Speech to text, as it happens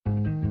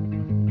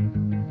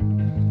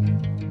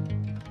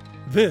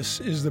This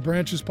is the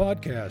Branches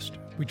Podcast.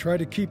 We try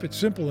to keep it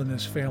simple in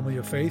this family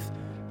of faith.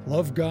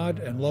 Love God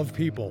and love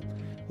people.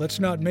 Let's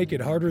not make it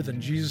harder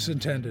than Jesus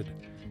intended.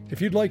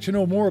 If you'd like to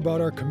know more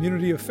about our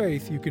community of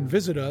faith, you can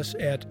visit us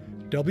at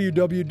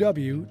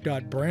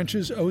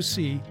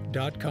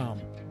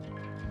www.branchesoc.com.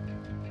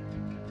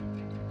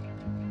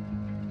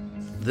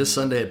 This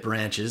Sunday at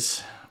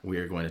Branches, we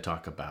are going to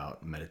talk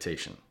about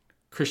meditation,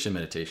 Christian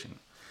meditation.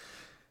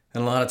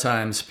 And a lot of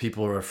times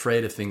people are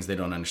afraid of things they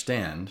don't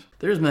understand.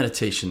 There's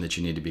meditation that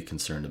you need to be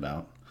concerned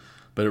about,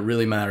 but it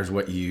really matters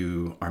what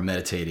you are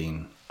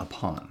meditating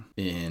upon.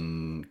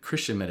 In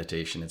Christian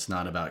meditation, it's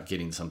not about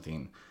getting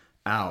something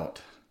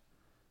out,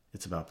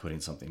 it's about putting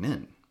something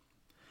in.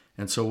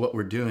 And so what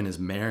we're doing is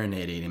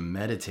marinating and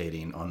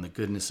meditating on the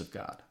goodness of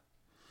God.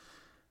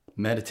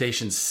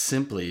 Meditation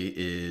simply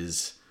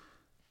is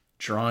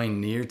drawing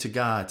near to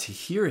God to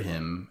hear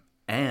Him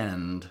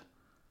and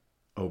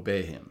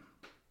obey Him.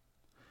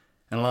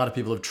 And a lot of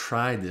people have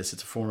tried this.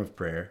 It's a form of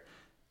prayer.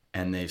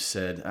 And they've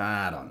said,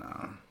 I don't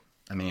know.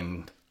 I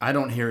mean, I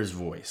don't hear His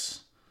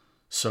voice.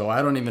 So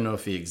I don't even know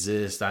if He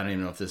exists. I don't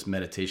even know if this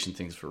meditation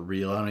thing's for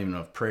real. I don't even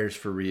know if prayer's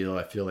for real.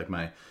 I feel like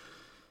my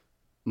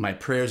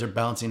prayers are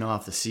bouncing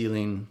off the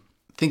ceiling.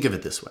 Think of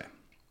it this way.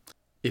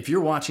 If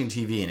you're watching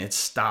TV and it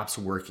stops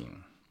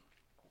working,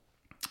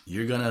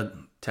 you're going to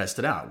test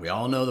it out. We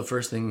all know the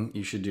first thing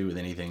you should do with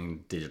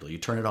anything digital. You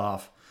turn it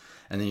off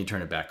and then you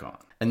turn it back on.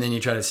 And then you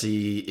try to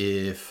see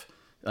if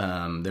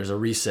there's a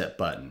reset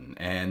button,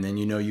 and then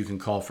you can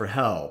call for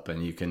help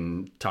and you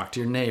can talk to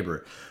your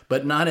neighbor.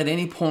 But not at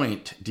any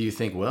point do you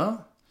think,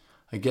 well,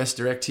 I guess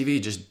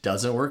DirecTV just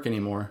doesn't work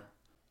anymore.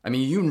 I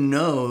mean, you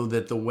know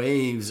that the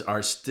waves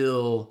are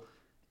still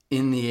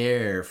in the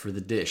air for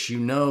the dish.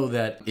 You know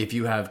that if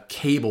you have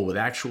cable with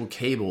actual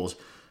cables,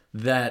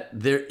 that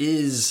there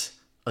is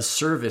a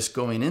service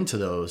going into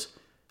those.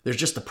 There's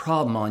just a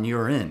problem on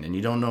your end and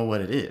you don't know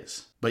what it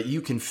is. But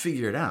you can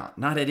figure it out.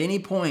 Not at any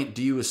point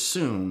do you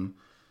assume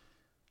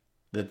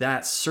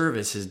that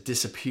service has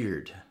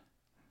disappeared.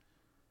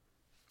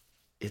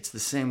 It's the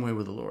same way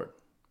with the Lord.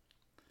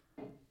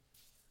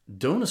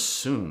 Don't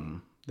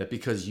assume that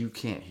because you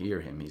can't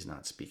hear Him, He's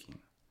not speaking.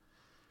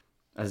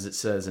 As it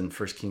says in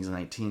 1 Kings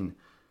 19,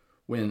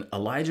 when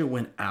Elijah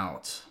went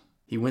out,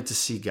 he went to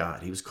see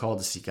God. He was called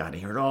to see God. He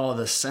heard all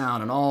this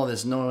sound and all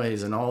this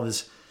noise and all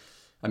this.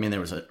 I mean,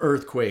 there was an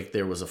earthquake.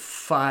 There was a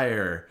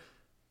fire.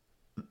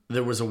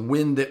 There was a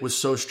wind that was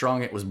so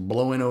strong it was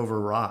blowing over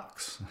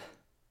rocks.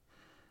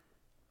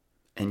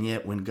 And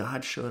yet when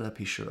God showed up,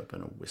 He showed up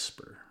in a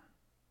whisper.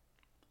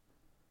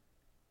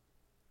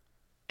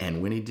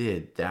 And when He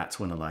did, that's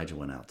when Elijah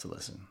went out to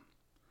listen.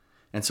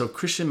 And so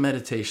Christian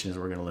meditation, as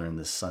we're going to learn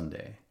this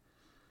Sunday,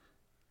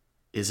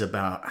 is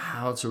about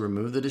how to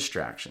remove the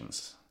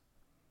distractions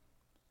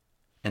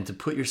and to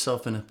put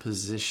yourself in a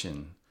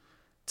position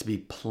to be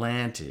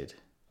planted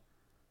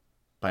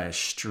by a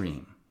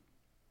stream,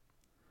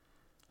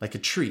 like a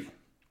tree.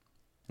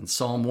 In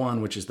Psalm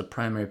 1, which is the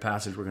primary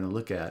passage we're going to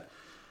look at,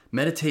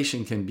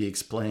 meditation can be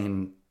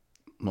explained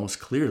most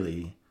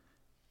clearly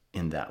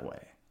in that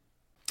way.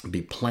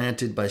 Be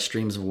planted by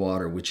streams of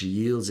water, which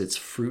yields its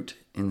fruit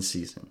in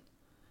season,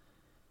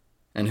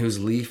 and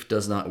whose leaf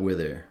does not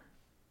wither,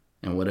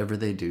 and whatever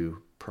they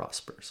do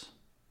prospers.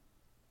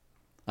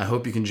 I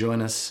hope you can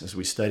join us as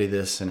we study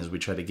this and as we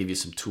try to give you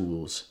some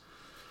tools.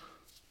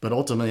 But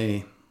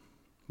ultimately,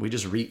 we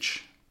just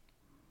reach.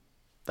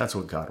 That's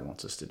what God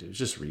wants us to do, is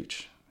just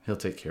reach. He'll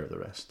take care of the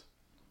rest.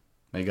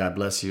 May God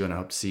bless you, and I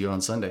hope to see you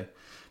on Sunday.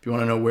 If you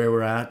want to know where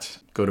we're at,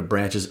 go to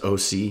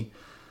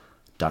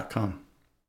branchesoc.com.